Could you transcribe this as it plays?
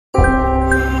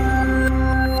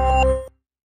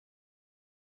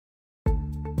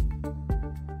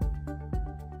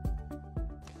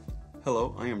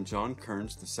Hello, I am John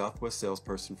Kearns, the Southwest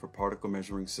salesperson for particle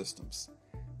measuring systems.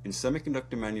 In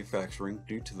semiconductor manufacturing,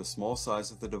 due to the small size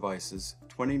of the devices,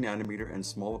 20 nanometer and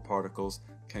smaller particles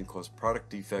can cause product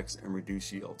defects and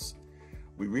reduce yields.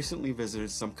 We recently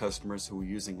visited some customers who were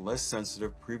using less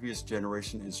sensitive previous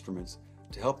generation instruments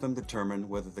to help them determine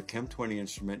whether the CHEM20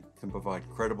 instrument can provide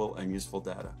credible and useful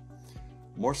data.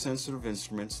 More sensitive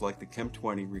instruments like the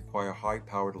CHEM20 require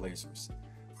high-powered lasers.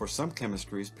 For some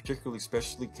chemistries, particularly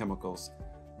specialty chemicals,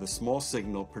 the small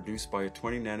signal produced by a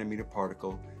 20 nanometer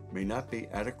particle may not be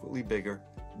adequately bigger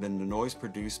than the noise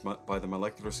produced by the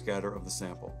molecular scatter of the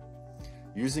sample.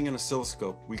 Using an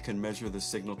oscilloscope, we can measure the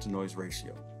signal-to-noise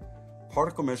ratio.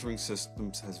 Particle Measuring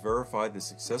Systems has verified the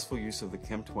successful use of the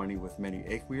CHEM20 with many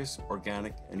aqueous,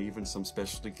 organic, and even some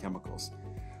specialty chemicals.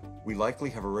 We likely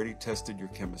have already tested your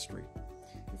chemistry.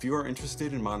 If you are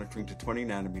interested in monitoring to 20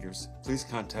 nanometers, please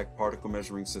contact Particle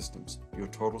Measuring Systems, your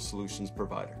total solutions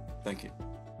provider. Thank you.